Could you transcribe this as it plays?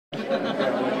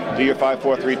Do your 5,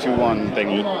 4, 3, 2, 1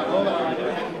 thingy.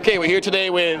 Okay, we're here today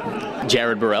with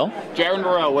Jared Barel. Jared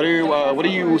Barel. What are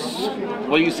you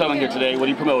selling here today? What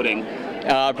are you promoting?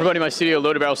 Promoting my studio,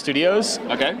 Loaded Barrel Studios.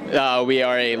 Okay. We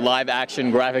are a live-action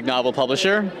graphic novel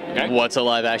publisher. Okay. What's a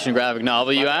live-action graphic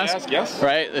novel, you ask? Yes.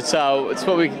 Right. It's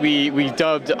what we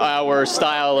dubbed our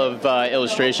style of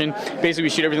illustration. Basically, we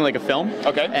shoot everything like a film.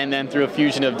 Okay. And then through a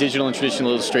fusion of digital and traditional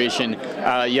illustration,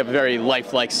 you have a very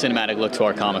lifelike cinematic look to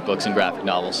our comic books and graphic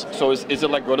novels. So is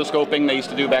it like rotoscoping they used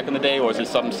to do back in the day, or is it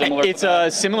something similar? It's a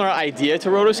similar idea to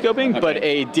rotoscoping, but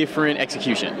a different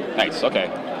execution. Nice. Okay.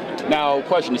 Now,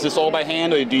 question, is this all by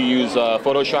hand, or do you use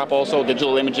Photoshop also,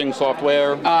 digital imaging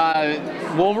software?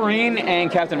 Wolverine and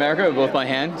Captain America are both by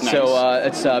hand. Nice. So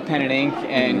it's pen and ink,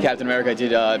 and Captain America I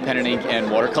did pen and ink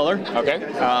and watercolor. Okay.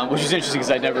 Which is interesting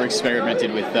because I'd never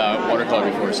experimented with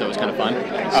watercolor before, so it was kind of fun.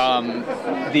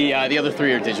 The other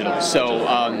three are digital, so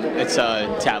it's a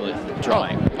tablet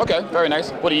drawing. Oh, okay, very nice.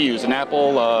 What do you use, an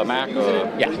Apple, Mac?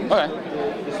 Yeah. Okay.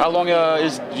 How long are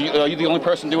you the only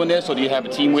person doing this, or do you have a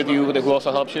team with you who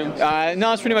also helps you?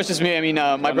 No, it's pretty much just me. I mean,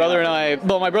 my brother and I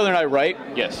write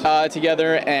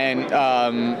together, and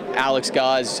Alex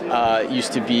Gaz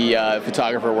used to be a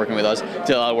photographer working with us.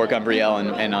 Did a lot of work on Brielle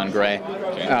and on Gray.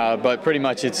 Okay. But pretty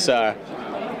much it's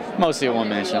mostly a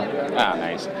one-man show. Ah,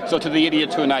 nice. So to the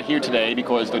idiots who are not here today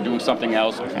because they're doing something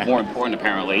else more important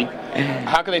apparently,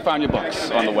 how can they find your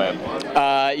books on the web?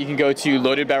 You can go to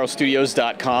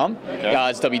loadedbarrelstudios.com. Okay.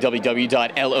 It's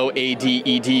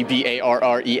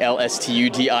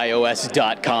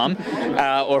www.loadedbarrelstudios.com.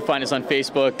 Or find us on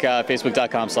Facebook,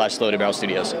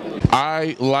 facebook.com/loadedbarrelstudios.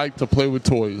 I like to play with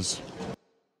toys.